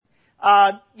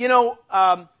When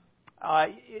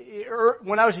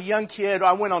I was a young kid,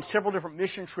 I went on several different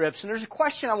mission trips, and there's a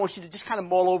question I want you to just kind of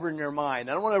mull over in your mind.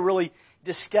 I don't want to really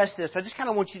discuss this. I just kind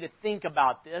of want you to think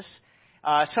about this.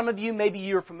 Some of you, maybe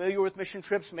you're familiar with mission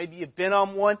trips, maybe you've been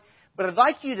on one, but I'd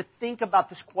like you to think about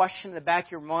this question in the back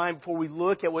of your mind before we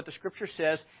look at what the Scripture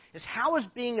says, is how is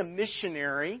being a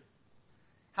missionary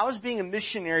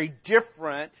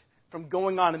different from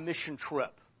going on a mission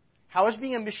trip? How is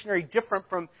being a missionary different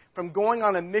from going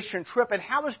on a mission trip? And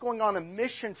how is going on a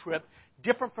mission trip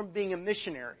different from being a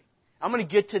missionary? I'm going to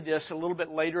get to this a little bit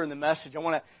later in the message. I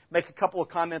want to make a couple of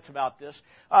comments about this.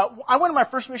 I went on my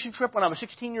first mission trip when I was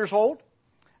 16 years old.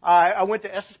 I went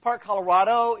to Estes Park,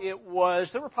 Colorado. There were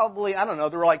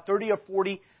like 30 or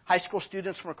 40 high school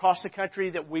students from across the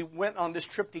country that we went on this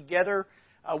trip together.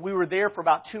 We were there for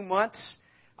about 2 months.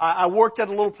 I worked at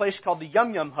a little place called the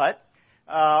Yum Yum Hut.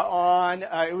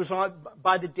 It was on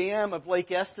by the dam of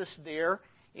Lake Estes there,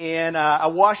 and I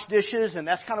washed dishes, and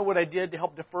that's kind of what I did to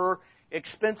help defer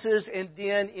expenses. And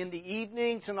then in the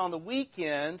evenings and on the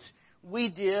weekends, we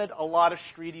did a lot of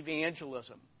street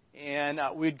evangelism, and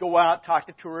we'd go out, talk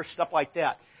to tourists, stuff like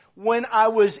that. When I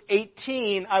was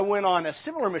 18, I went on a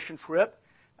similar mission trip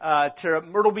to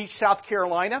Myrtle Beach, South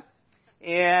Carolina,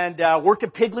 and worked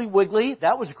at Piggly Wiggly.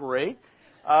 That was great.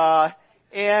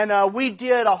 And we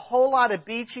did a whole lot of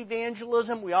beach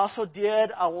evangelism. We also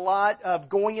did a lot of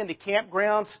going into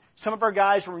campgrounds. Some of our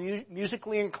guys were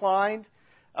musically inclined.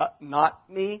 Not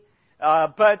me.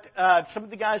 But some of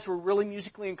the guys were really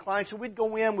musically inclined. So we'd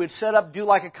go in, we'd set up, do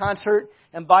like a concert,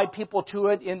 invite people to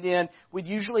it. And then we'd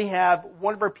usually have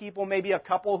one of our people, maybe a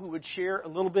couple, who would share a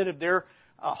little bit of their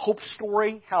hope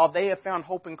story, how they have found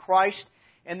hope in Christ.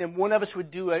 And then one of us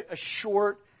would do a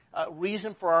short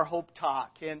reason for our hope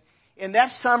talk. And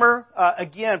that summer,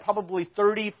 again, probably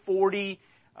 30, 40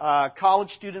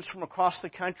 college students from across the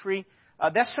country.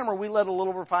 That summer, we led a little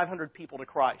over 500 people to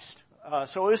Christ.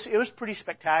 So it was pretty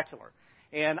spectacular.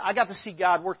 And I got to see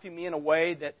God work through me in a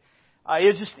way that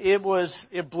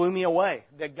it blew me away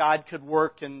that God could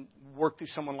work through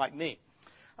someone like me.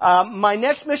 My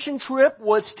next mission trip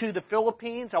was to the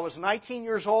Philippines. I was 19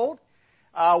 years old.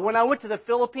 When I went to the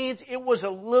Philippines, it was a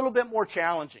little bit more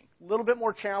challenging.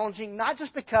 Not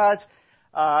just because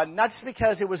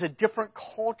it was a different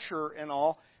culture and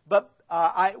all, but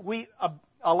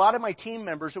a lot of my team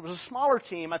members. It was a smaller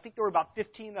team. I think there were about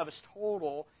 15 of us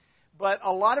total, but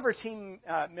a lot of our team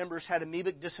members had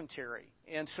amoebic dysentery,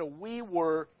 and so we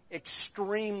were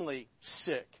extremely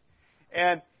sick.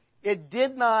 And it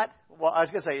did not. Well, I was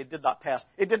going to say it did not pass.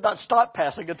 It did not stop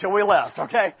passing until we left.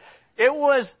 Okay. It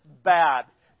was bad.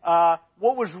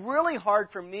 What was really hard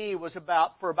for me was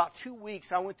for about 2 weeks,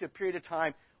 I went through a period of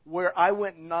time where I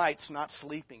went nights not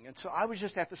sleeping. And so I was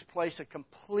just at this place of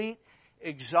complete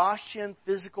exhaustion,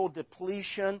 physical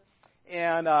depletion.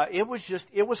 And it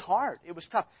was hard. It was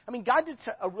tough. I mean, God did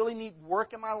a really neat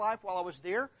work in my life while I was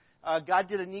there. God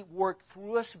did a neat work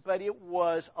through us, but it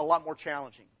was a lot more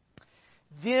challenging.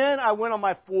 Then I went on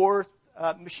my fourth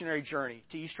missionary journey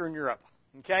to Eastern Europe.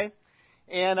 Okay?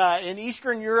 And in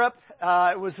Eastern Europe,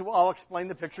 I'll explain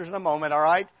the pictures in a moment, all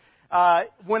right?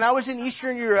 When I was in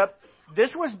Eastern Europe,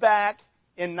 this was back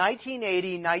in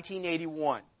 1980,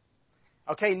 1981.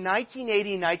 Okay,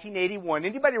 1980, 1981.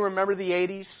 Anybody remember the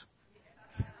 80s?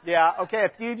 Yeah, okay, a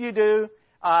few of you do.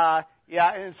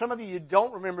 Yeah, and some of you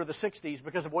don't remember the 60s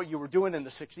because of what you were doing in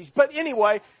the 60s. But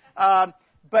anyway,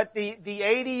 but the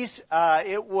 80s,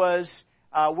 it was...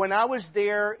 when I was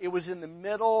there, it was in the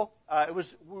middle.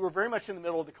 We were very much in the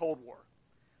middle of the Cold War,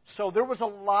 so there was a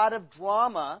lot of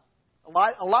drama, a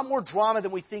lot more drama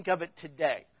than we think of it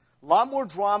today. A lot more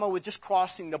drama with just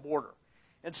crossing the border.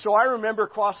 And so I remember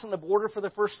crossing the border for the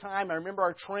first time. I remember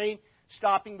our train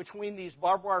stopping between these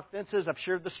barbed wire fences. I've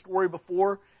shared this story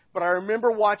before, but I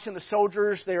remember watching the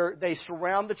soldiers. They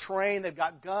surround the train. They've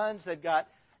got guns. They've got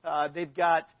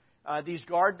these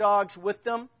guard dogs with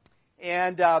them,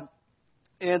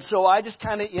 And so I just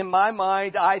kind of, in my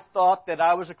mind, I thought that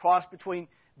I was a cross between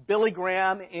Billy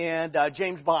Graham and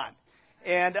James Bond.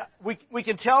 And we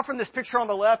can tell from this picture on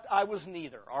the left, I was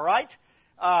neither, all right?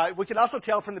 We can also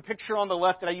tell from the picture on the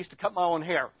left that I used to cut my own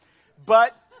hair.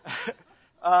 But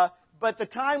the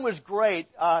time was great.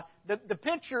 The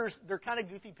pictures, they're kind of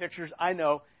goofy pictures, I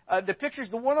know. The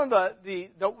pictures, the one on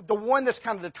the one that's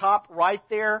kind of the top right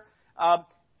there,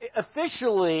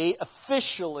 Officially,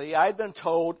 I've been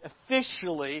told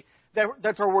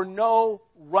that there were no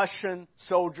Russian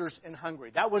soldiers in Hungary.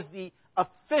 That was the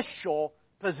official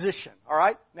position. All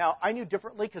right. Now I knew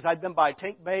differently because I'd been by a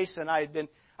tank base and I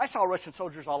saw Russian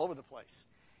soldiers all over the place.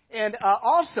 And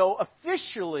also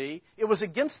officially, it was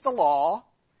against the law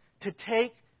to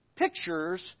take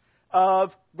pictures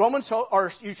of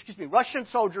Russian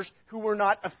soldiers who were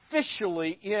not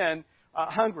officially in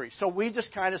Hungary. So we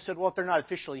just kind of said, well, if they're not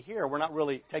officially here, we're not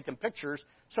really taking pictures,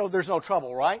 so there's no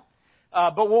trouble, right?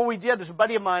 But what we did is a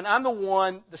buddy of mine, I'm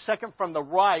the second from the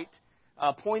right,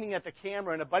 pointing at the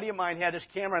camera, and a buddy of mine had his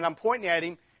camera, and I'm pointing at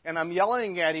him, and I'm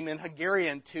yelling at him in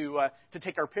Hungarian to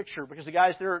take our picture, because the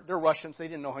guys, they're Russians, they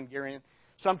didn't know Hungarian.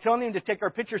 So I'm telling him to take our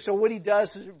picture. So what he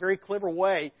does is a very clever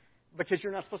way, because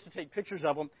you're not supposed to take pictures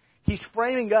of them, he's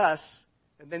framing us,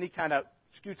 and then he kind of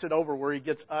scoots it over where he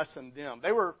gets us and them.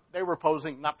 They were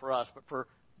posing, not for us, but for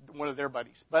one of their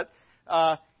buddies. But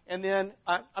and then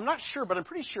I'm not sure, but I'm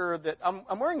pretty sure that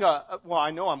I'm wearing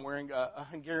I know I'm wearing a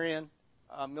Hungarian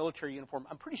military uniform.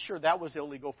 I'm pretty sure that was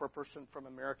illegal for a person from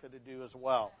America to do as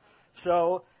well.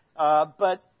 So,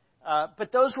 but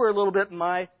those were a little bit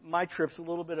my trips, a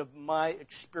little bit of my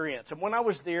experience. And when I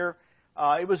was there,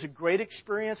 it was a great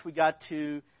experience. We got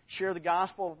to share the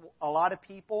gospel with a lot of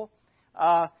people.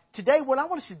 Today, what I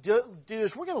want us to do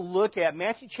is we're going to look at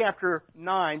Matthew chapter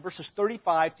 9, verses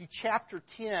 35 through chapter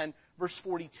 10, verse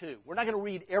 42. We're not going to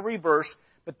read every verse,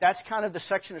 but that's kind of the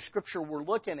section of Scripture we're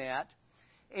looking at.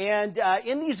 And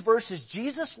in these verses,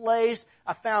 Jesus lays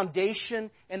a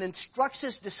foundation and instructs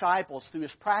His disciples through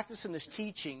His practice and His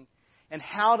teaching and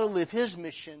how to live His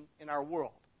mission in our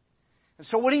world. And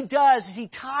so what He does is He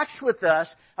talks with us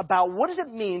about what does it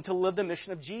mean to live the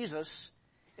mission of Jesus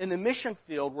in the mission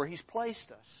field where He's placed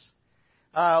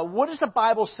us. What does the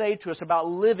Bible say to us about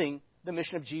living the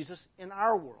mission of Jesus in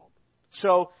our world?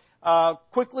 So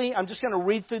quickly, I'm just going to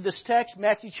read through this text,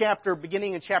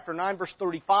 beginning in chapter 9, verse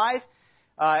 35.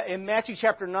 In Matthew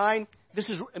chapter 9, this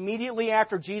is immediately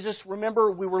after Jesus.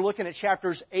 Remember, we were looking at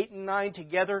chapters 8 and 9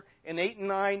 together. In 8 and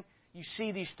 9, you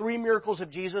see these 3 miracles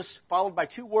of Jesus followed by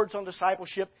 2 words on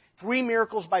discipleship. 3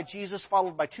 miracles by Jesus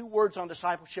followed by 2 words on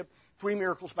discipleship. 3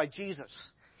 miracles by Jesus.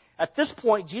 At this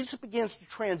point, Jesus begins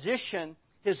to transition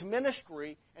His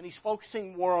ministry, and He's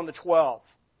focusing more on the 12.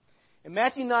 In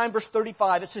Matthew 9, verse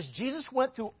 35, it says, Jesus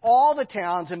went through all the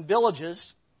towns and villages,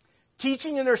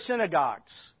 teaching in their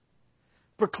synagogues,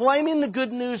 proclaiming the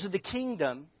good news of the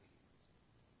kingdom,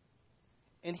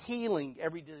 and healing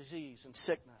every disease and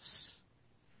sickness.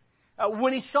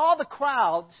 When He saw the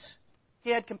crowds,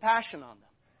 He had compassion on them,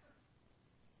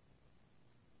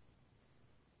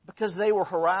 because they were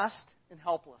harassed and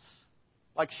helpless,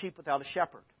 like sheep without a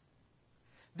shepherd.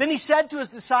 Then He said to His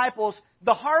disciples,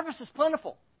 the harvest is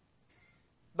plentiful.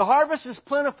 The harvest is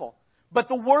plentiful, but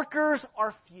the workers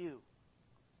are few.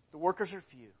 The workers are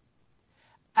few.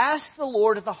 Ask the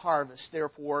Lord of the harvest,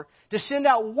 therefore, to send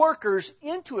out workers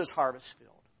into His harvest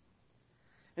field.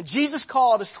 And Jesus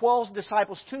called His 12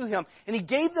 disciples to Him, and He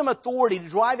gave them authority to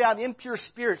drive out impure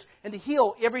spirits and to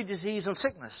heal every disease and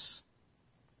sickness.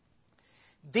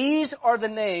 These are the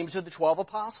names of the 12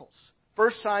 apostles.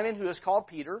 First, Simon, who is called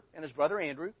Peter, and his brother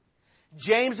Andrew.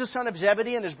 James, the son of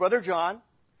Zebedee, and his brother John.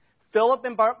 Philip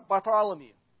and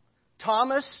Bartholomew.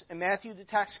 Thomas and Matthew, the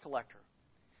tax collector.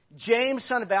 James,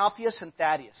 son of Alphaeus, and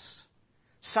Thaddeus.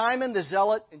 Simon the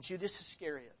zealot, and Judas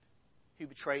Iscariot, who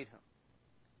betrayed Him.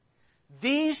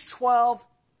 These 12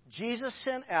 Jesus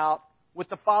sent out with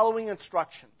the following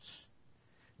instructions.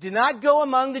 Do not go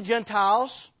among the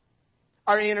Gentiles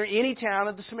or enter any town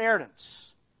of the Samaritans.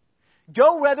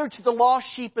 Go rather to the lost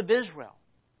sheep of Israel.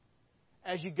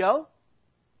 As you go,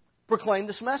 proclaim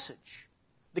this message.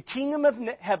 The kingdom of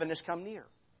heaven has come near.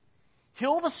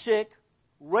 Heal the sick,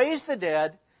 raise the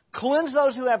dead, cleanse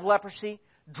those who have leprosy,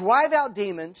 drive out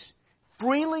demons.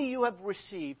 Freely you have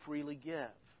received, freely give.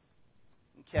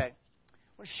 Okay.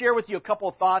 I want to share with you a couple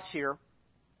of thoughts here.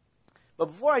 But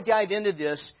before I dive into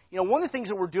this, one of the things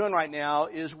that we're doing right now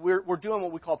is we're doing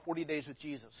what we call 40 Days with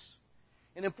Jesus.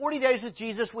 And in 40 Days with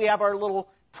Jesus, we have our little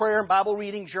prayer and Bible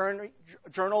reading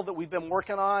journal that we've been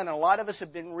working on. And a lot of us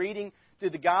have been reading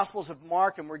through the Gospels of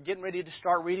Mark, and we're getting ready to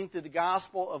start reading through the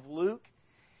Gospel of Luke.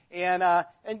 And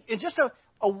just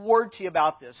a word to you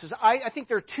about this is I think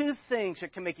there are 2 things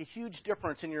that can make a huge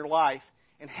difference in your life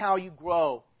and how you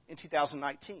grow in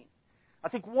 2019. I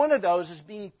think one of those is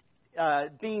being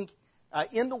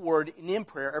in the Word and in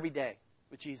prayer every day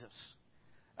with Jesus.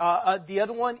 The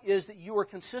other one is that you are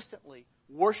consistently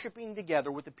worshiping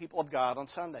together with the people of God on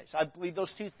Sundays. I believe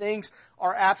those 2 things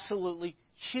are absolutely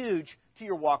huge to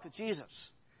your walk with Jesus.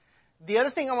 The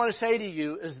other thing I want to say to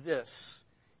you is this,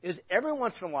 is every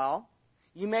once in a while,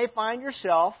 you may find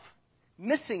yourself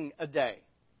missing a day,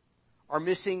 or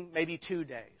missing maybe 2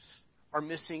 days, or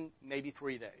missing maybe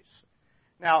 3 days.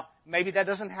 Now, maybe that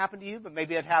doesn't happen to you, but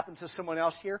maybe it happens to someone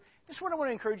else here. This is what I want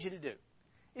to encourage you to do.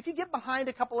 If you get behind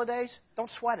a couple of days, don't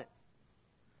sweat it.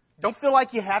 Don't feel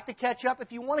like you have to catch up.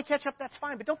 If you want to catch up, that's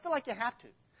fine, but don't feel like you have to.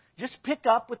 Just pick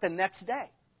up with the next day,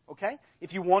 okay?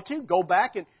 If you want to, go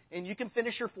back and you can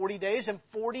finish your 40 days in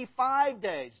 45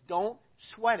 days. Don't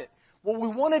sweat it. What we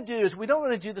want to do is we don't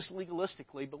want to do this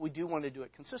legalistically, but we do want to do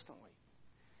it consistently.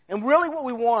 And really what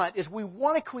we want is we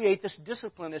want to create this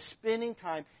discipline of spending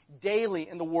time daily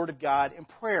in the Word of God in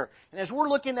prayer. And as we're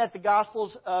looking at the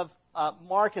Gospels of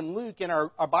Mark and Luke in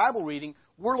our Bible reading,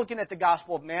 we're looking at the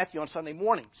Gospel of Matthew on Sunday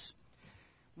mornings.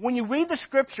 When you read the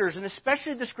Scriptures, and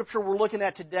especially the Scripture we're looking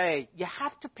at today, you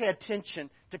have to pay attention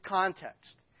to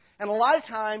context. And a lot of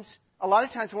times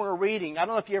when we're reading, I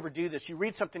don't know if you ever do this, you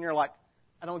read something and you're like,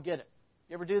 I don't get it.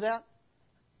 You ever do that?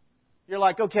 You're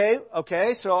like,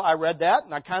 okay, so I read that,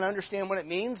 and I kind of understand what it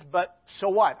means, but so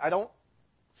what?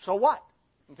 So what?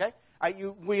 Okay?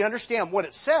 We understand what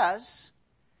it says.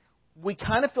 We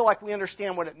kind of feel like we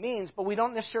understand what it means, but we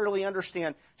don't necessarily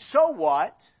understand so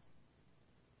what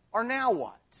or now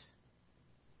what.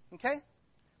 Okay?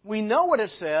 We know what it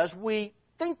says. We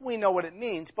think we know what it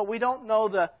means, but we don't know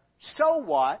the so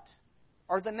what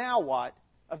or the now what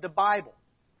of the Bible.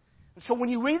 And so when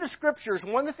you read the Scriptures,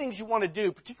 one of the things you want to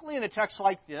do, particularly in a text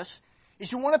like this,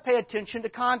 is you want to pay attention to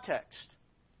context.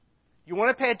 You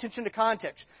want to pay attention to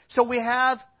context. So we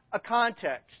have a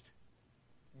context.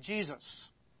 Jesus.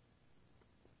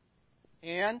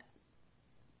 And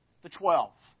the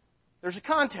 12. There's a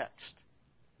context.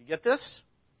 You get this?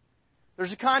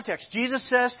 There's a context. Jesus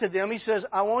says to them, He says,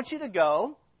 I want you to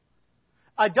go.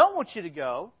 I don't want you to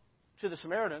go to the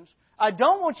Samaritans. I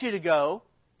don't want you to go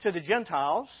to the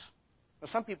Gentiles. Now,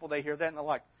 some people, they hear that and they're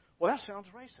like, well, that sounds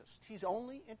racist. He's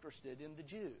only interested in the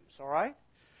Jews, all right?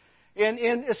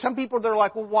 And some people, they're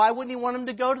like, well, why wouldn't He want them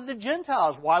to go to the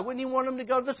Gentiles? Why wouldn't He want them to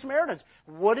go to the Samaritans?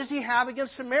 What does He have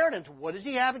against Samaritans? What does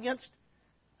He have against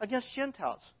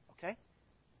Gentiles? Okay?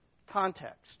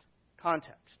 Context.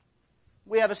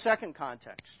 We have a second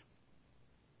context.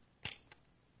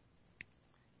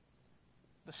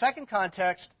 The second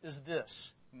context is this: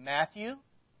 Matthew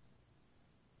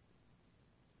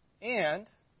and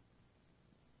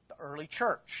the early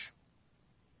church.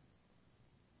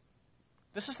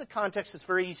 This is the context that's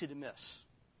very easy to miss.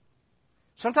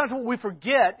 Sometimes what we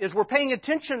forget is we're paying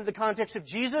attention to the context of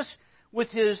Jesus with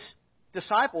His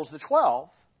disciples, the 12,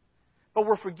 but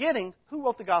we're forgetting who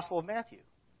wrote the Gospel of Matthew.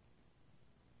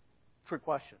 Trick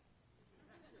question.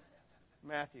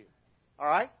 Matthew. All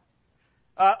right?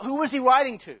 Who was he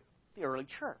writing to? The early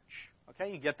church.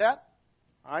 Okay, you get that?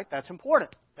 All right, that's important.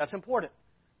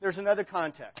 There's another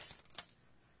context.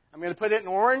 I'm going to put it in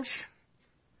orange.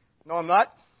 No, I'm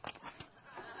not.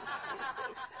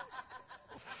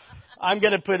 I'm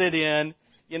going to put it in,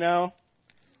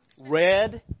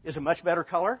 red is a much better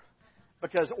color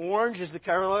because orange is the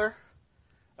color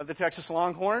of the Texas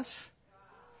Longhorns.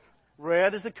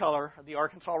 Red is the color of the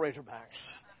Arkansas Razorbacks,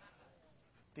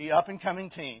 the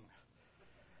up-and-coming team.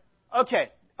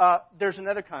 Okay, there's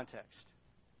another context.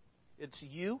 It's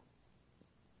you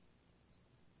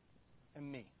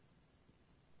and me.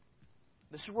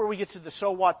 This is where we get to the so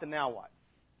what, the now what.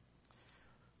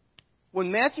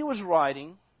 When Matthew was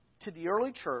writing to the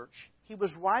early church, he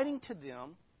was writing to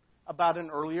them about an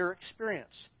earlier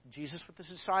experience, Jesus with his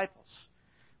disciples.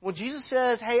 When Jesus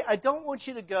says, hey, I don't want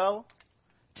you to go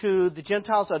to the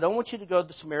Gentiles, I don't want you to go to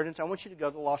the Samaritans, I want you to go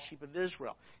to the lost sheep of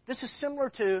Israel. This is similar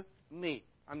to me.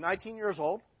 I'm 19 years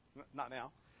old, not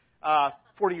now,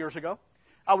 40 years ago.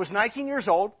 I was 19 years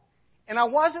old, and I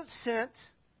wasn't sent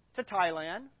to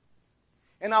Thailand,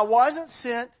 and I wasn't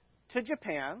sent to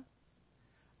Japan.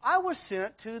 I was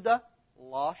sent to the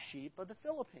lost sheep of the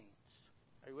Philippines.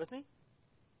 Are you with me?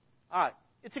 All right.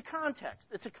 It's a context.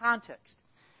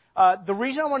 The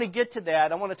reason I want to get to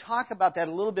that, I want to talk about that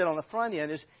a little bit on the front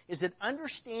end, is that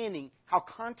understanding how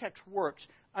context works,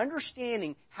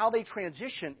 understanding how they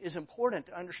transition is important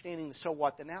to understanding the so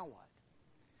what, the now what.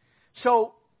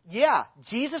 So, yeah,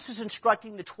 Jesus is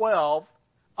instructing the 12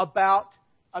 about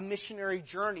a missionary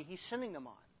journey He's sending them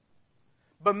on.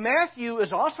 But Matthew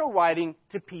is also writing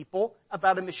to people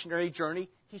about a missionary journey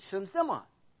He sends them on.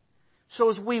 So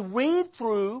as we read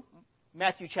through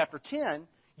Matthew chapter 10,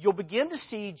 you'll begin to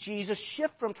see Jesus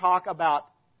shift from talk about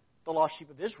the lost sheep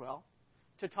of Israel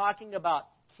to talking about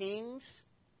kings,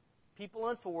 people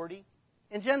in authority,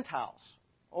 and Gentiles.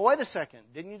 Oh, wait a second.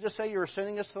 Didn't you just say you were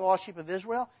sending us to the lost sheep of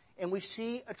Israel? And we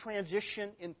see a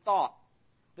transition in thought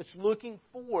that's looking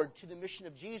forward to the mission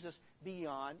of Jesus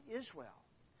beyond Israel.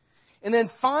 And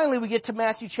then finally we get to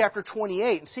Matthew chapter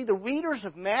 28. And see, the readers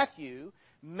of Matthew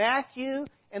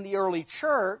and the early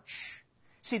church,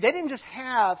 see, they didn't just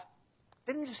have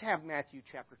Matthew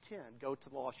chapter 10, go to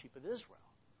the lost sheep of Israel.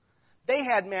 They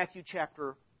had Matthew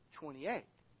chapter 28.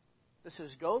 that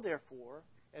says, go therefore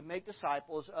and make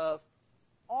disciples of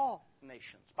all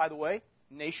nations. By the way,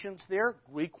 nations there,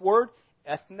 Greek word,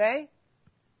 ethne,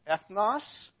 ethnos,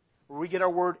 where we get our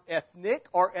word ethnic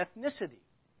or ethnicity.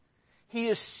 He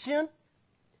has sent,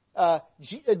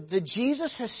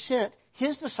 Jesus has sent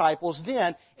His disciples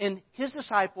then, and His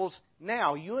disciples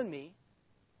now, you and me,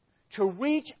 to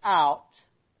reach out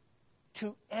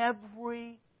to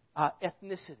every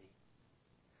ethnicity.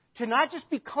 To not just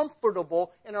be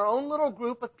comfortable in our own little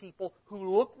group of people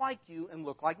who look like you and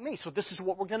look like me. So this is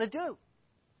what we're going to do.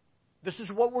 This is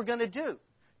what we're going to do.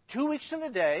 2 weeks from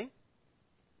today,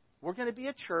 we're going to be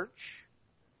at church,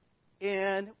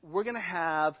 and we're going to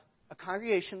have a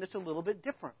congregation that's a little bit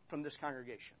different from this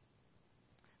congregation.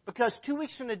 Because 2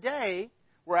 weeks from today,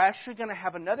 we're actually going to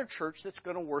have another church that's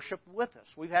going to worship with us.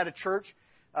 We've had a church,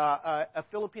 a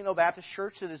Filipino Baptist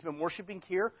church that has been worshiping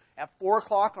here at 4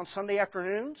 o'clock on Sunday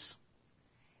afternoons.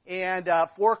 And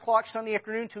 4 o'clock Sunday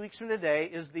afternoon, 2 weeks from today,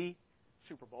 is the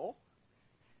Super Bowl.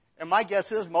 And my guess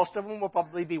is most of them will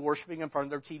probably be worshiping in front of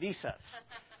their TV sets.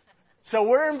 So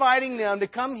we're inviting them to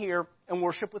come here and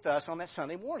worship with us on that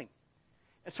Sunday morning.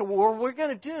 And so what we're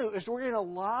going to do is we're going to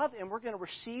love and we're going to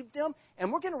receive them.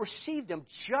 And we're going to receive them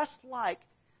just like...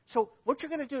 So what you're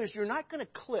going to do is you're not going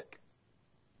to click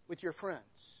with your friends.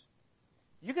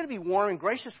 You're going to be warm and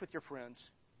gracious with your friends.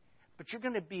 But you're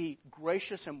going to be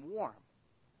gracious and warm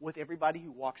with everybody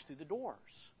who walks through the doors.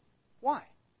 Why?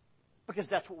 Because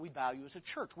that's what we value as a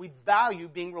church. We value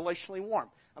being relationally warm.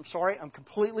 I'm sorry, I'm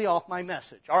completely off my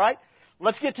message. All right?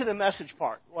 Let's get to the message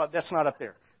part. Well, that's not up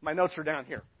there. My notes are down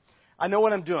here. I know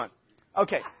what I'm doing.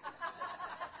 Okay.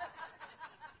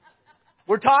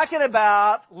 We're talking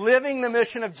about living the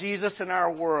mission of Jesus in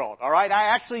our world. All right?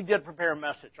 I actually did prepare a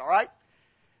message. All right?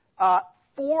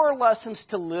 4 lessons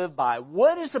to live by.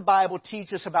 What does the Bible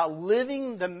teach us about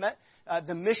living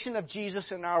the mission of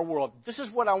Jesus in our world? This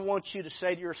is what I want you to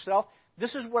say to yourself.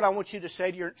 This is what I want you to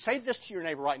say to say this to your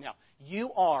neighbor right now.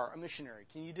 You are a missionary.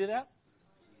 Can you do that?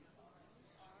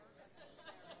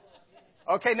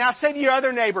 Okay, now say to your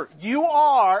other neighbor, you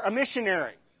are a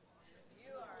missionary.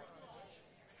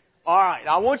 All right,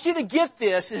 I want you to get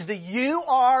this, is that you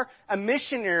are a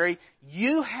missionary.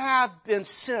 You have been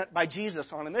sent by Jesus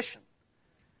on a mission.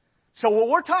 So what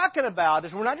we're talking about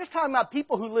is we're not just talking about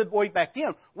people who lived way back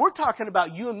then. We're talking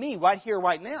about you and me right here,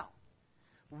 right now.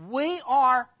 We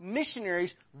are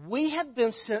missionaries. We have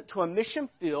been sent to a mission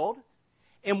field,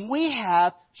 and we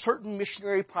have certain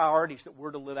missionary priorities that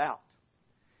we're to live out.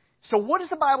 So what does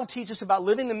the Bible teach us about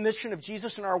living the mission of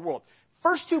Jesus in our world?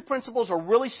 First 2 principles are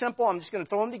really simple. I'm just going to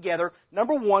throw them together.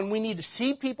 Number 1, we need to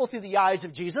see people through the eyes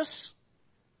of Jesus.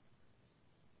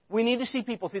 We need to see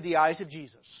people through the eyes of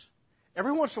Jesus.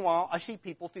 Every once in a while, I see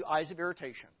people through eyes of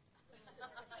irritation.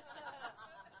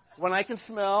 When I can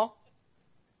smell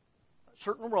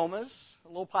certain aromas, a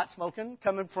little pot smoking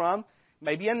coming from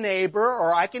maybe a neighbor,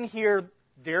 or I can hear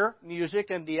their music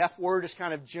and the F word is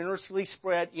kind of generously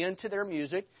spread into their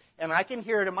music, and I can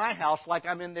hear it in my house like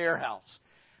I'm in their house.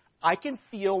 I can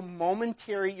feel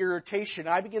momentary irritation.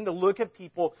 I begin to look at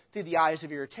people through the eyes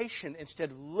of irritation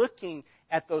instead of looking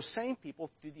at those same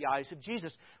people through the eyes of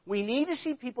Jesus. We need to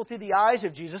see people through the eyes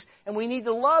of Jesus, and we need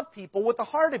to love people with the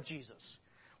heart of Jesus.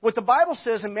 What the Bible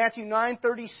says in Matthew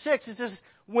 9:36, it says,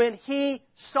 when He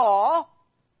saw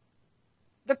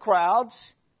the crowds,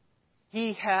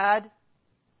 He had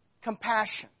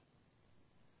compassion.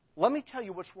 Let me tell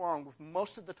you what's wrong with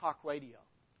most of the talk radio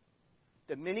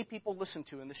that many people listen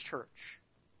to in this church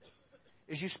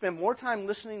is you spend more time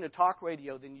listening to talk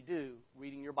radio than you do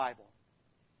reading your Bible.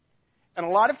 And a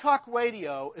lot of talk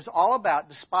radio is all about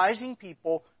despising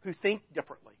people who think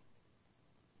differently,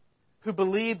 who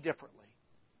believe differently,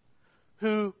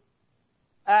 who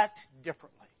act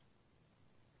differently,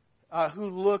 who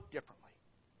look differently.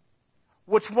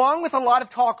 What's wrong with a lot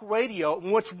of talk radio,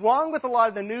 and what's wrong with a lot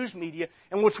of the news media,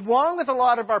 and what's wrong with a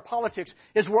lot of our politics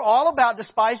is we're all about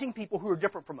despising people who are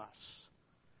different from us.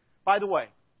 By the way,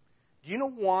 do you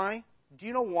know why?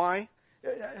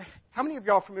 How many of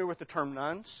y'all are familiar with the term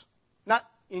nuns? Not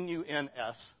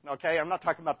N-U-N-S, okay? I'm not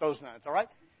talking about those nuns, all right?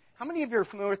 How many of you are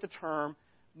familiar with the term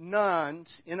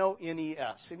nuns,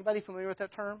 N-O-N-E-S? Anybody familiar with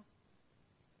that term?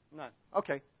 None.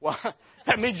 Okay, well,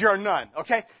 that means you're a nun,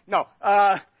 okay? No,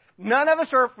 none of us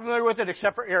are familiar with it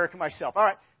except for Eric and myself. All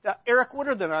right, Eric, what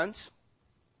are the nuns?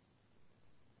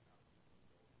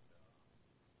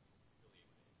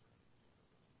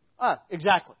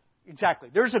 Exactly.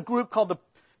 There's a group called the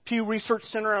Pew Research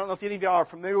Center. I don't know if any of y'all are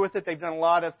familiar with it. They've done a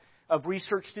lot of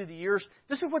research through the years.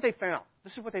 This is what they found.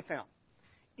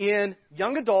 In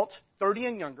young adults, 30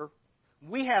 and younger,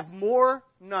 we have more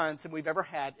nuns than we've ever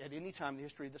had at any time in the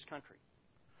history of this country.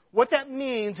 What that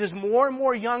means is more and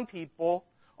more young people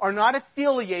are not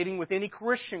affiliating with any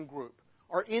Christian group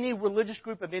or any religious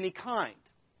group of any kind.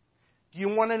 Do you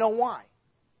want to know why?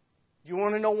 Do you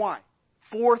want to know why?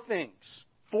 4 things.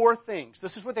 4 things.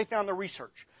 This is what they found in the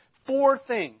research. 4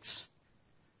 things.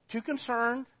 Too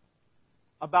concerned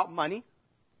about money.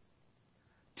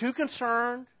 Too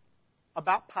concerned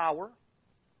about power.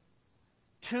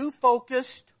 Too focused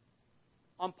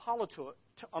on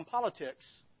politics.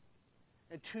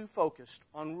 And too focused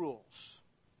on rules.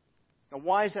 Now,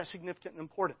 why is that significant and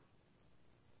important?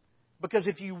 Because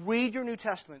if you read your New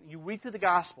Testament, you read through the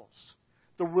Gospels,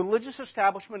 the religious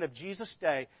establishment of Jesus'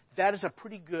 day, that is a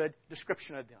pretty good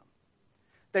description of them.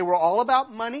 They were all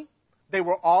about money. They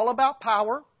were all about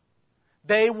power.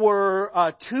 They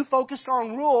were too focused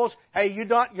on rules. Hey, you're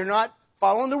not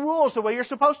following the rules the way you're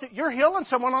supposed to. You're healing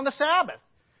someone on the Sabbath.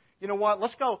 You know what?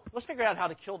 Let's figure out how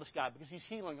to kill this guy because he's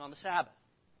healing on the Sabbath.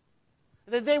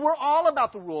 They were all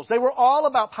about the rules. They were all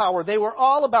about power. They were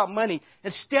all about money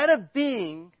instead of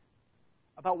being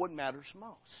about what matters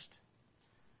most.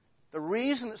 The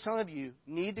reason that some of you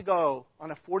need to go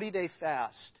on a 40-day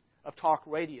fast of talk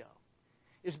radio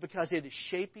is because it is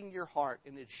shaping your heart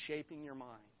and it's shaping your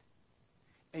mind.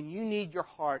 And you need your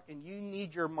heart and you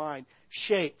need your mind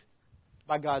shaped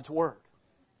by God's Word.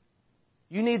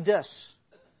 You need this.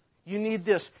 You need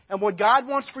this. And what God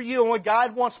wants for you and what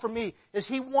God wants for me is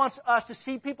He wants us to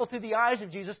see people through the eyes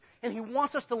of Jesus, and He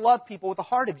wants us to love people with the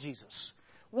heart of Jesus.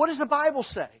 What does the Bible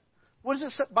say? What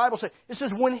does the Bible say? It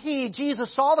says when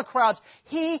Jesus, saw the crowds,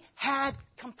 He had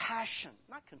compassion,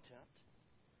 not contempt.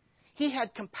 He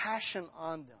had compassion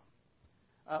on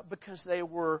them because they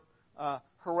were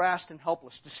harassed and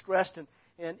helpless, distressed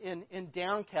and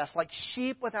downcast, like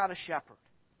sheep without a shepherd.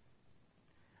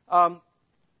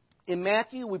 In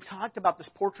Matthew, we've talked about this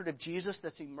portrait of Jesus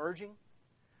that's emerging.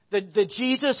 That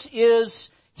Jesus is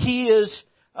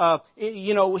the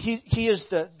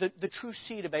true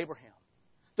seed of Abraham.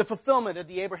 The fulfillment of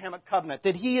the Abrahamic covenant.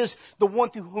 That He is the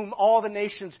one through whom all the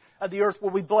nations of the earth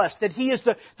will be blessed. That He is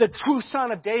the true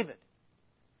son of David.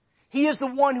 He is the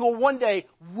one who will one day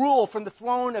rule from the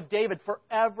throne of David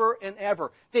forever and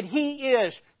ever. That He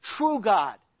is true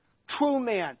God, true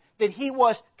man. That He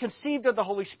was conceived of the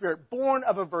Holy Spirit, born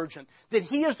of a virgin. That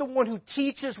He is the one who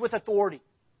teaches with authority.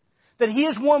 That He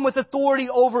is one with authority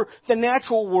over the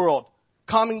natural world,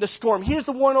 calming the storm. He is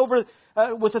the one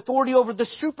with authority over the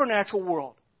supernatural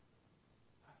world,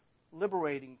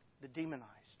 liberating the demonized.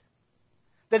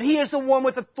 That He is the one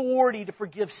with authority to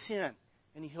forgive sin,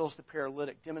 and He heals the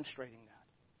paralytic, demonstrating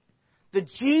that. That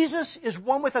Jesus is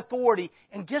one with authority,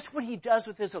 and guess what He does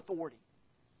with His authority?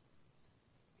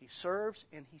 He serves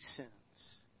and He sends.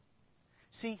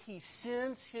 See, He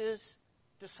sends His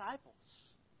disciples,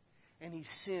 and He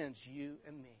sends you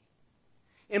and me.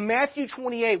 In Matthew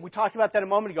 28, we talked about that a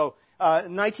moment ago,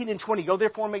 19 and 20. Go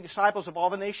therefore and make disciples of all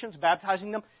the nations,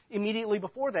 baptizing them. Immediately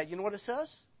before that, you know what it says?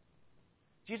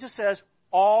 Jesus says,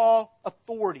 all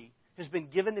authority has been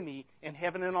given to me in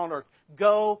heaven and on earth.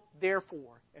 Go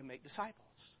therefore and make disciples.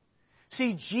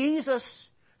 See, Jesus,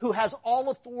 who has all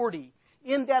authority,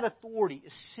 in that authority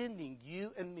is sending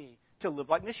you and me to live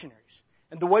like missionaries.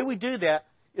 And the way we do that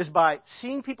is by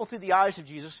seeing people through the eyes of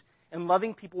Jesus and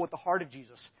loving people with the heart of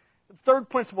Jesus. The third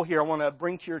principle here I want to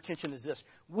bring to your attention is this.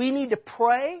 We need to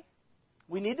pray.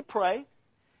 We need to pray.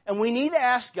 And we need to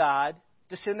ask God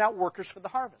to send out workers for the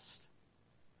harvest.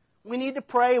 We need to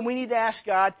pray and we need to ask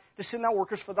God to send out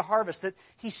workers for the harvest. That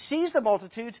He sees the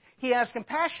multitudes. He has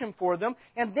compassion for them.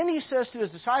 And then He says to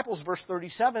His disciples, verse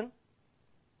 37,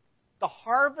 the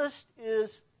harvest is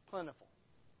plentiful.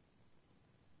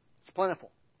 It's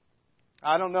plentiful.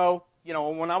 I don't know,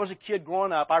 when I was a kid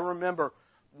growing up, I remember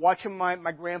watching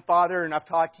my grandfather, and I've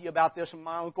talked to you about this, and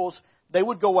my uncles, they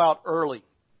would go out early.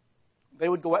 They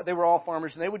would go out, they were all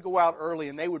farmers, and they would go out early,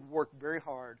 and they would work very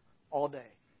hard all day.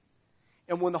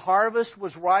 And when the harvest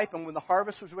was ripe, and when the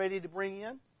harvest was ready to bring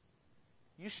in,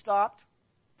 you stopped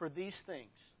for these things.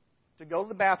 To go to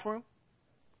the bathroom,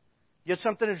 get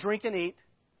something to drink and eat,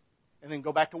 and then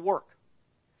go back to work.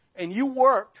 And you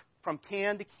worked from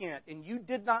can to can, and you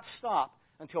did not stop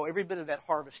until every bit of that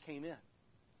harvest came in.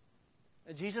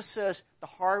 And Jesus says the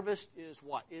harvest is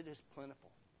what? It is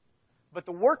plentiful. But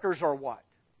the workers are what?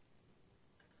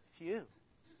 Few.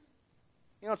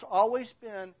 It's always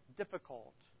been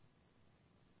difficult.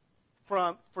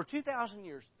 For 2,000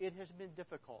 years, it has been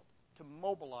difficult to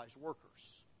mobilize workers.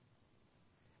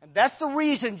 And that's the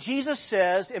reason Jesus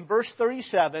says in verse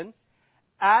 37,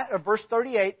 verse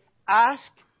 38, ask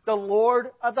the Lord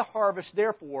of the harvest,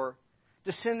 therefore,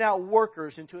 to send out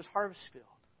workers into His harvest field.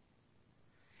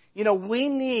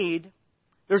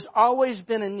 There's always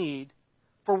been a need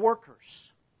for workers.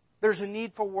 There's a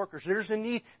need for workers. There's a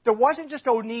need. There wasn't just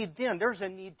a need then. There's a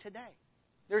need today.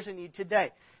 There's a need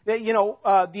today.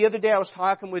 The other day I was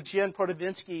talking with Jen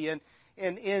Protovinsky,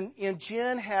 and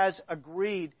Jen has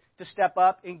agreed to step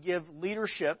up and give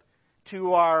leadership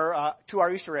to our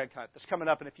Easter egg hunt that's coming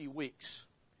up in a few weeks.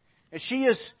 And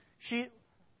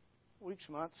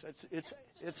months.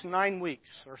 It's 9 weeks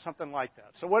or something like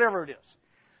that. So whatever it is.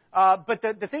 But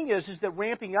the thing is that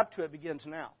ramping up to it begins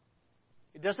now.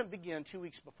 It doesn't begin 2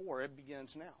 weeks before. It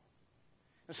begins now.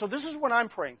 And so this is what I'm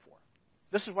praying for.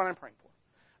 This is what I'm praying for.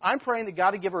 I'm praying that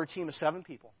God would give her a team of 7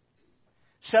 people.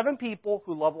 7 people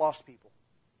who love lost people.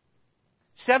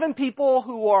 7 people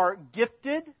who are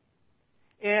gifted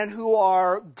and who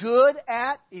are good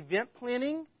at event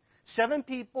planning. 7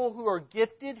 people who are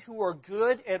gifted, who are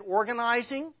good at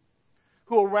organizing,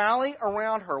 who will rally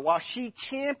around her while she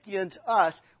champions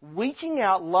us, reaching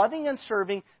out, loving and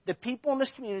serving the people in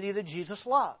this community that Jesus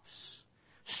loves.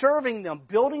 Serving them,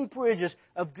 building bridges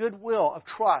of goodwill, of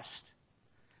trust,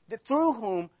 that through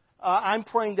whom I'm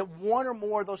praying that one or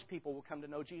more of those people will come to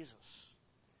know Jesus.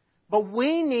 But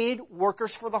we need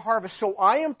workers for the harvest. So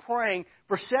I am praying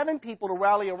for 7 people to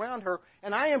rally around her,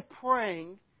 and I am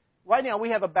praying. Right now, we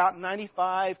have about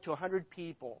 95 to 100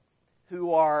 people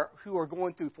who are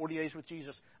going through 40 days with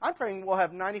Jesus. I'm praying we'll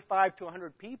have 95 to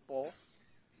 100 people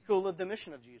who will live the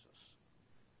mission of Jesus.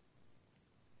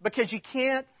 Because you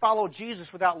can't follow Jesus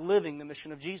without living the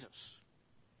mission of Jesus.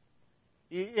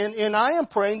 And I am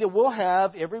praying that we'll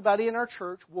have everybody in our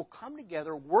church will come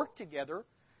together, work together.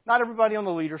 Not everybody on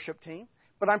the leadership team.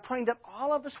 But I'm praying that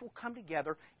all of us will come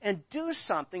together and do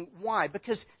something. Why?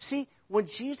 Because, see, when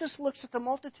Jesus looks at the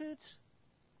multitudes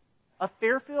of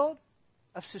Fairfield,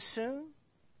 of Sassoon,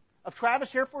 of Travis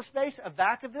Air Force Base, of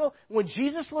Vacaville, when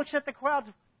Jesus looks at the crowds,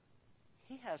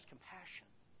 He has compassion.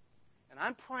 And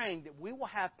I'm praying that we will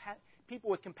have people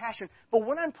with compassion. But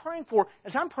what I'm praying for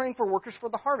is I'm praying for workers for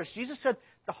the harvest. Jesus said,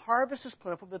 the harvest is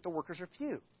plentiful, but the workers are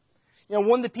few. You know,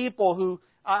 one of the people who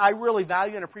I really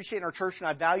value and appreciate in our church, and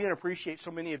I value and appreciate so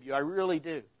many of you, I really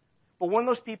do. But one of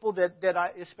those people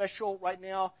that is special right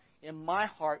now in my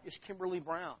heart is Kimberly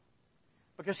Brown.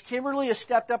 Because Kimberly has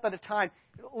stepped up at a time.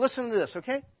 Listen to this,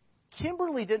 okay?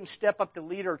 Kimberly didn't step up to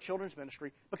lead our children's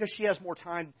ministry because she has more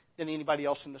time than anybody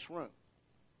else in this room.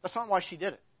 That's not why she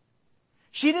did it.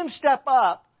 She didn't step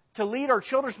up to lead our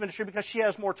children's ministry because she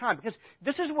has more time. Because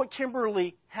this is what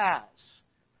Kimberly has.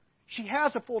 She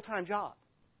has a full-time job.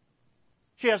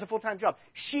 She has a full-time job.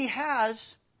 She has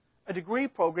a degree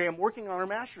program working on her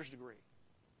master's degree.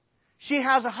 She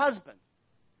has a husband.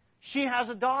 She has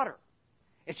a daughter.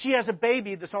 And she has a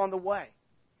baby that's on the way.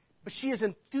 But she has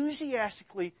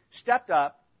enthusiastically stepped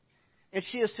up and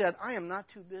she has said, I am not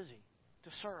too busy to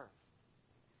serve.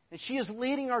 And she is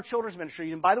leading our children's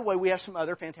ministry. And by the way, we have some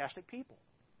other fantastic people.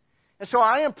 And so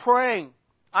I'm praying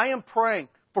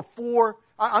for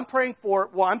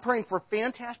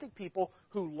fantastic people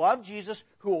who love Jesus,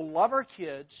 who will love our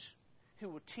kids, who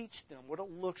will teach them what it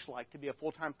looks like to be a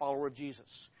full-time follower of Jesus.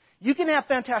 You can have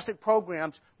fantastic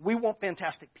programs. We want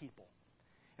fantastic people.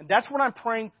 And that's what I'm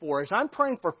praying for, is I'm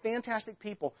praying for fantastic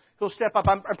people who will step up.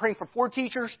 I'm praying for 4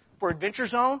 teachers for Adventure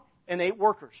Zone and 8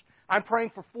 workers. I'm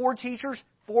praying for 4 teachers,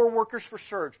 4 workers for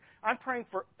Surge. I'm praying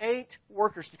for 8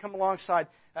 workers to come alongside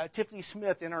Tiffany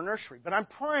Smith in our nursery. But I'm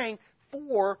praying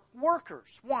for workers.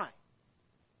 Why?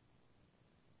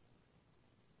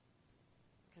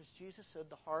 Because Jesus said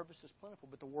the harvest is plentiful,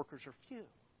 but the workers are few.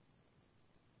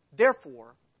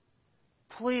 Therefore,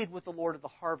 plead with the Lord of the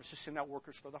harvest to send out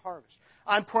workers for the harvest.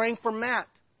 I'm praying for Matt.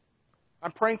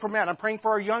 I'm praying for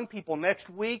our young people. Next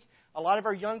week, a lot of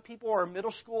our young people, our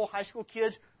middle school, high school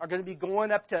kids, are going to be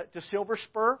going up to Silver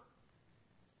Spur.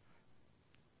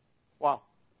 Wow.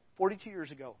 42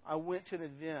 years ago, I went to an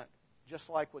event just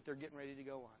like what they're getting ready to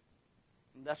go on.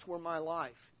 And that's where my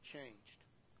life changed.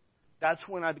 That's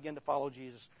when I began to follow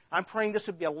Jesus. I'm praying this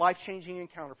would be a life-changing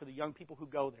encounter for the young people who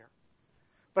go there.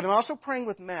 But I'm also praying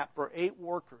with Matt for 8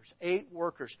 workers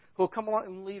who will come along,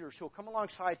 and leaders who will come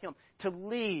alongside him to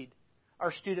lead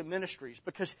our student ministries.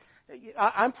 Because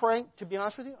I'm praying, to be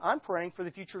honest with you, I'm praying for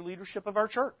the future leadership of our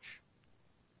church.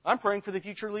 I'm praying for the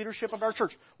future leadership of our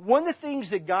church. One of the things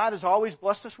that God has always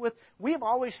blessed us with, we have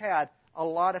always had a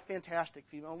lot of fantastic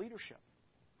female leadership.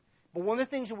 But one of the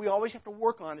things that we always have to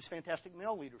work on is fantastic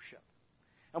male leadership.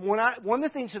 And one of the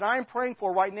things that I'm praying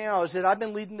for right now is that I've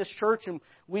been leading this church, and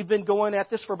we've been going at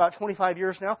this for about 25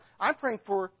 years now. I'm praying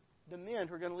for the men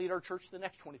who are going to lead our church the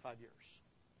next 25 years.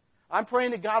 I'm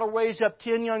praying that God will raise up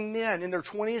 10 young men in their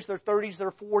 20s, their 30s,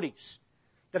 their 40s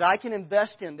that I can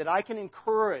invest in, that I can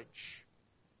encourage,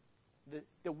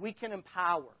 that we can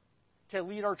empower to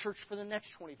lead our church for the next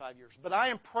 25 years. But I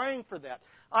am praying for that.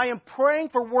 I am praying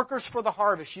for workers for the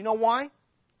harvest. You know why?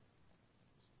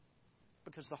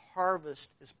 Because the harvest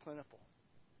is plentiful.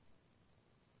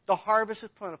 The harvest is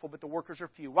plentiful, but the workers are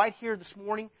few. Right here this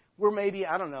morning, we're maybe,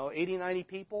 80, 90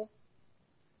 people.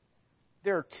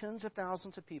 There are tens of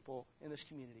thousands of people in this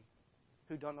community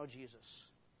who don't know Jesus.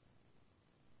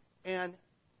 And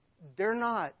they're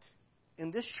not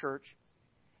in this church,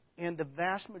 and the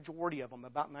vast majority of them,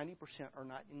 about 90%, are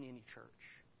not in any church.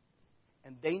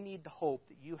 And they need the hope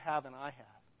that you have and I have.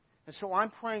 And so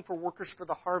I'm praying for workers for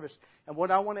the harvest. And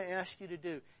what I want to ask you to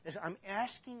do is I'm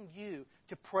asking you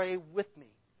to pray with me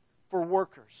for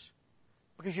workers.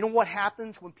 Because you know what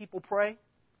happens when people pray?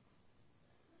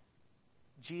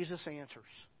 Jesus answers.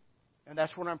 And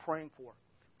that's what I'm praying for.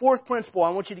 Fourth principle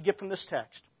I want you to get from this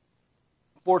text.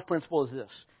 Fourth principle is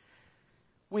this.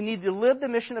 We need to live the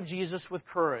mission of Jesus with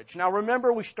courage. Now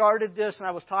remember, we started this and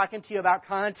I was talking to you about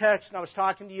context and I was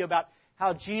talking to you about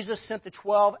how Jesus sent the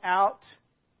 12 out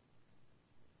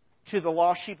to the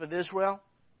lost sheep of Israel.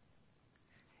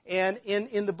 And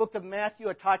in the book of Matthew,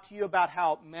 I talked to you about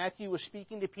how Matthew was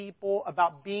speaking to people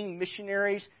about being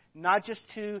missionaries, not just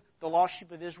to the lost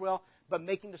sheep of Israel, but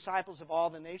making disciples of all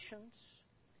the nations.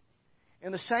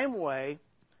 In the same way,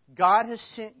 God has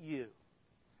sent you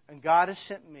and God has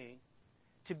sent me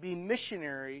to be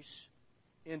missionaries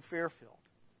in Fairfield,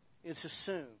 in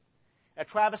Sassoon, at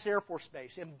Travis Air Force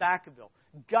Base, in Vacaville.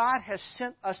 God has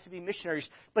sent us to be missionaries,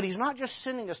 but He's not just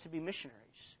sending us to be missionaries.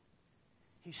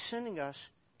 He's sending us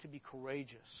to be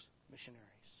courageous missionaries.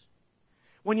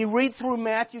 When you read through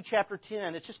Matthew chapter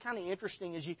 10, it's just kind of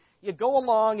interesting as you go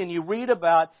along and you read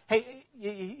about, hey,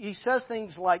 He says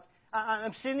things like,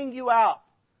 I'm sending you out.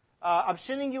 I'm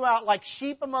sending you out like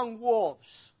sheep among wolves.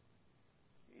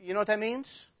 You know what that means?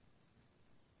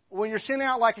 When you're sent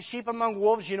out like a sheep among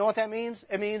wolves, you know what that means?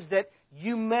 It means that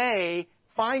you may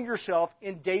find yourself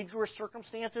in dangerous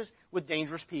circumstances with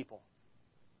dangerous people.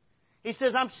 He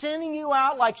says, I'm sending you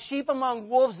out like sheep among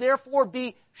wolves, therefore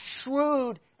be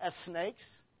shrewd as snakes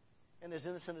and as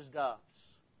innocent as doves.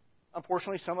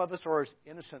 Unfortunately, some of us are as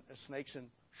innocent as snakes and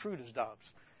shrewd as doves.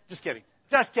 Just kidding.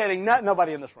 Just kidding.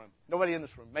 Nobody in this room. Nobody in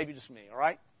this room. Maybe just me, all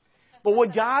right? But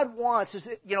what God wants is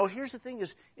that, here's the thing,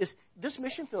 is this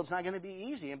mission field's not going to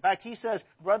be easy. In fact, He says,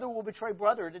 brother will betray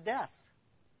brother to death.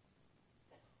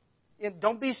 And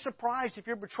don't be surprised if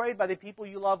you're betrayed by the people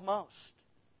you love most.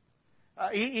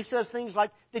 He says things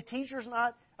like, the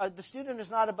student is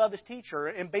not above his teacher.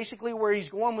 And basically where he's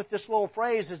going with this little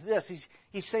phrase is this.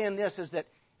 He's saying this, is that,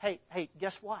 hey,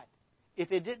 guess what?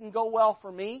 If it didn't go well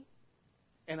for me,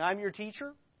 and I'm your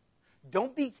teacher,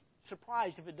 don't be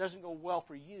surprised if it doesn't go well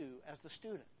for you as the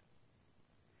student.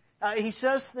 He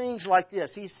says things like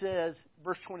this. He says,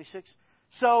 verse 26,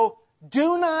 so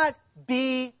do not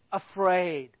be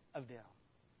afraid of them.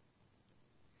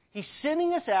 He's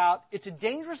sending us out. It's a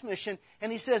dangerous mission. And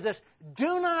He says this,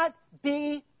 do not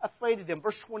be afraid of them.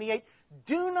 Verse 28,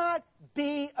 do not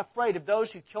be afraid of those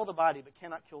who kill the body but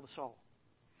cannot kill the soul.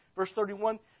 Verse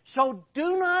 31, so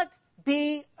do not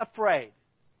be afraid.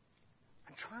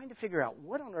 I'm trying to figure out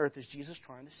what on earth is Jesus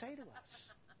trying to say to us.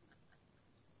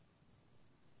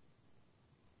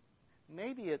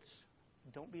 Maybe it's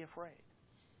don't be afraid.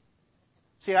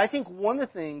 See, I think one of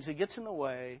the things that gets in the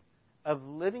way of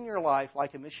living your life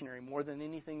like a missionary more than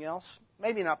anything else,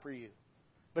 maybe not for you,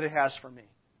 but it has for me.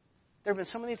 There have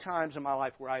been so many times in my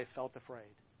life where I have felt afraid.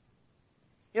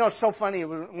 It's so funny.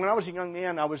 When I was a young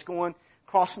man, I was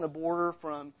crossing the border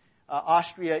from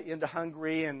Austria into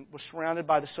Hungary and was surrounded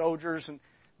by the soldiers and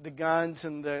the guns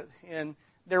and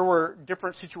there were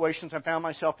different situations. I found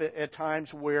myself at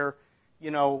times where,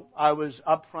 I was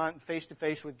up front face to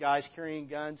face with guys carrying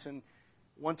guns. And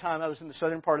one time I was in the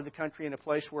southern part of the country in a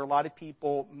place where a lot of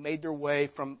people made their way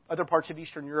from other parts of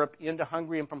Eastern Europe into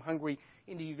Hungary and from Hungary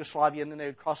into Yugoslavia, and then they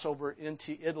would cross over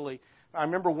into Italy. I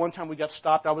remember one time we got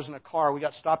stopped. I was in a car. We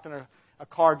got stopped in a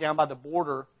car down by the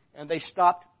border. And they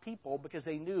stopped people because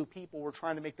they knew people were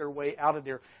trying to make their way out of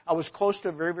there. I was close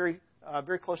to very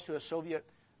close to a Soviet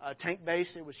tank base.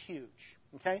 It was huge.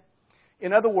 Okay?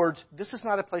 In other words, this is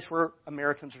not a place where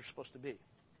Americans are supposed to be.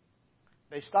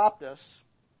 They stopped us.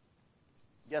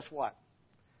 Guess what?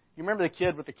 You remember the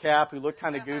kid with the cap who looked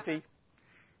kind of goofy?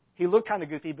 He looked kind of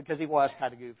goofy because he was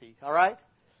kind of goofy. All right?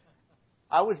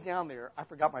 I was down there. I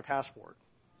forgot my passport.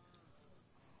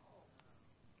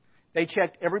 They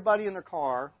checked everybody in their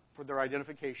car for their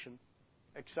identification,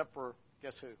 except for,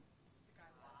 guess who?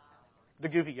 The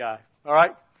goofy guy. All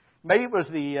right? Maybe it was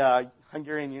the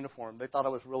Hungarian uniform. They thought I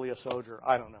was really a soldier.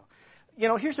 I don't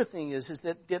know. Here's the thing is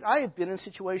that I have been in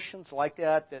situations like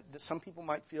that some people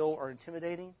might feel are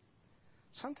intimidating.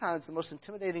 sometimes the most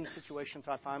intimidating situations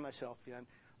I find myself in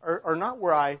are not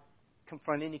where I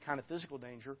confront any kind of physical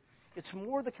danger. It's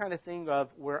more the kind of thing of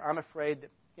where I'm afraid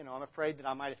that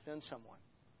I might offend someone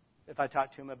if I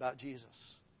talk to him about Jesus.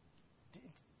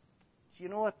 Do you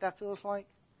know what that feels like?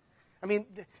 I mean,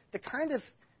 the kind of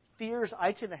fears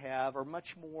I tend to have are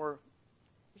much more,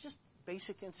 it's just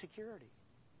basic insecurity.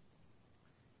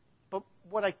 But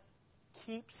what I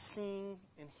keep seeing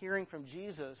and hearing from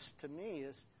Jesus to me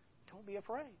is, don't be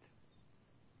afraid.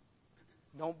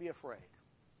 Don't be afraid.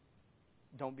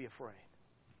 Don't be afraid.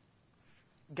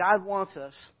 God wants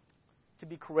us to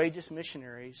be courageous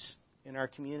missionaries in our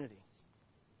community.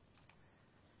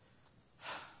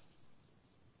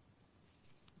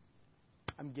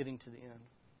 I'm getting to the end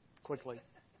quickly.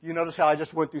 You notice how I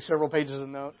just went through several pages of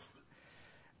notes?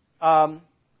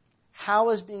 How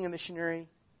is being a missionary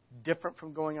different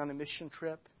from going on a mission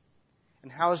trip?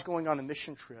 And how is going on a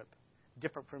mission trip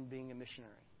different from being a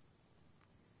missionary?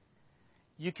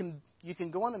 You can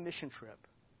go on a mission trip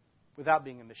without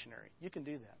being a missionary. You can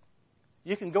do that.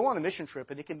 You can go on a mission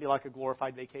trip and it can be like a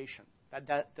glorified vacation.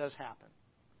 That does happen.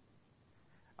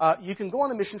 You can go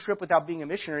on a mission trip without being a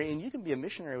missionary, and you can be a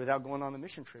missionary without going on a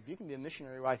mission trip. You can be a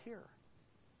missionary right here.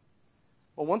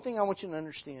 Well, one thing I want you to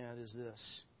understand is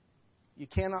this. You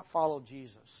cannot follow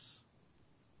Jesus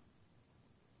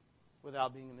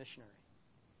without being a missionary.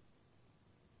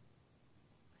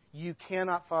 You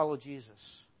cannot follow Jesus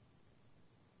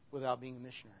without being a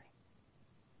missionary.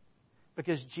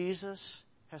 Because Jesus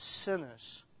has sent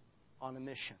us on a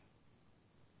mission.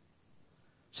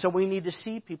 So we need to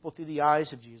see people through the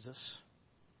eyes of Jesus.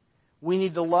 We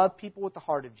need to love people with the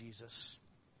heart of Jesus.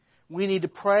 We need to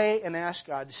pray and ask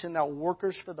God to send out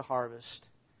workers for the harvest.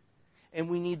 And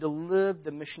we need to live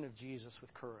the mission of Jesus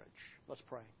with courage. Let's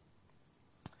pray.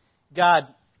 God,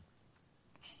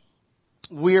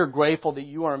 we are grateful that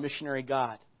you are a missionary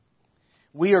God.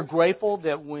 We are grateful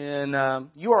that when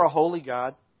you are a holy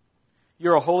God,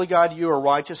 you're a holy God, you are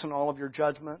righteous in all of your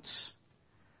judgments.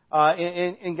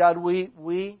 And God,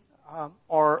 we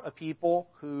are a people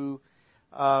who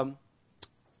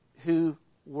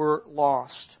were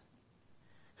lost.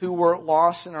 Who were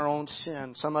lost in our own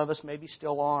sin. Some of us maybe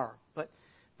still are.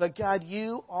 But God,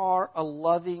 you are a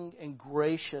loving and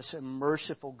gracious and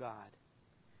merciful God.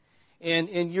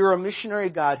 And you're a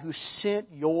missionary God who sent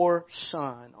your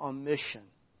Son on mission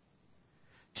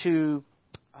to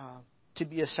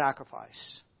be a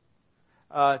sacrifice.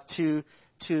 To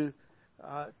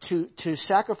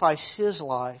sacrifice His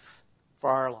life for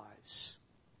our lives.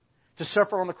 To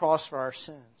suffer on the cross for our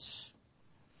sins.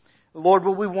 Lord,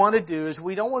 what we want to do is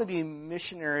we don't want to be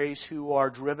missionaries who are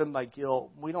driven by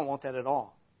guilt. We don't want that at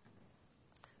all.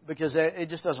 Because it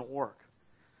just doesn't work.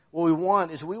 What we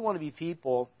want to be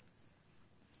people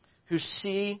who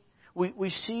see, we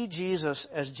see Jesus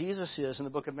as Jesus is in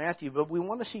the book of Matthew, but we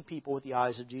want to see people with the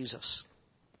eyes of Jesus.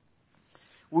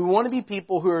 We want to be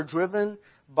people who are driven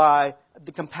by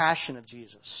the compassion of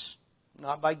Jesus,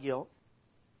 not by guilt.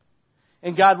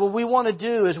 And God, what we want to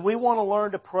do is we want to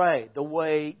learn to pray the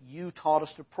way you taught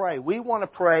us to pray. We want to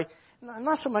pray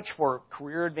not so much for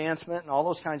career advancement and all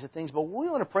those kinds of things, but what we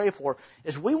want to pray for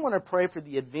is we want to pray for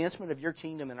the advancement of your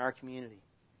kingdom in our community.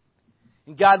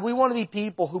 And God, we want to be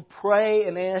people who pray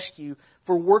and ask you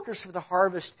for workers for the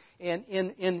harvest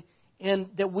and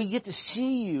that we get to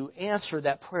see you answer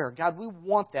that prayer. God, we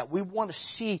want that. We want to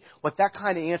see what that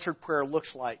kind of answered prayer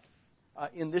looks like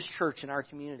in this church, in our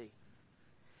community.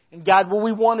 And God, what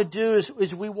we want to do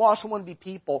is we also want to be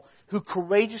people who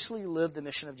courageously live the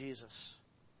mission of Jesus.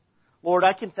 Lord,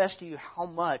 I confess to you how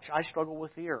much I struggle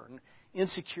with fear and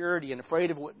insecurity and afraid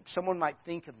of what someone might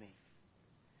think of me.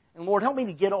 And Lord, help me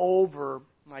to get over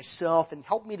myself and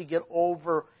help me to get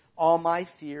over all my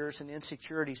fears and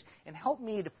insecurities and help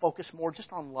me to focus more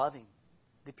just on loving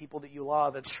the people that you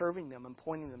love and serving them and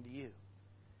pointing them to you.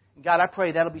 And God, I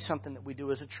pray that'll be something that we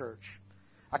do as a church.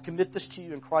 I commit this to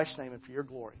you in Christ's name and for your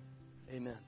glory. Amen.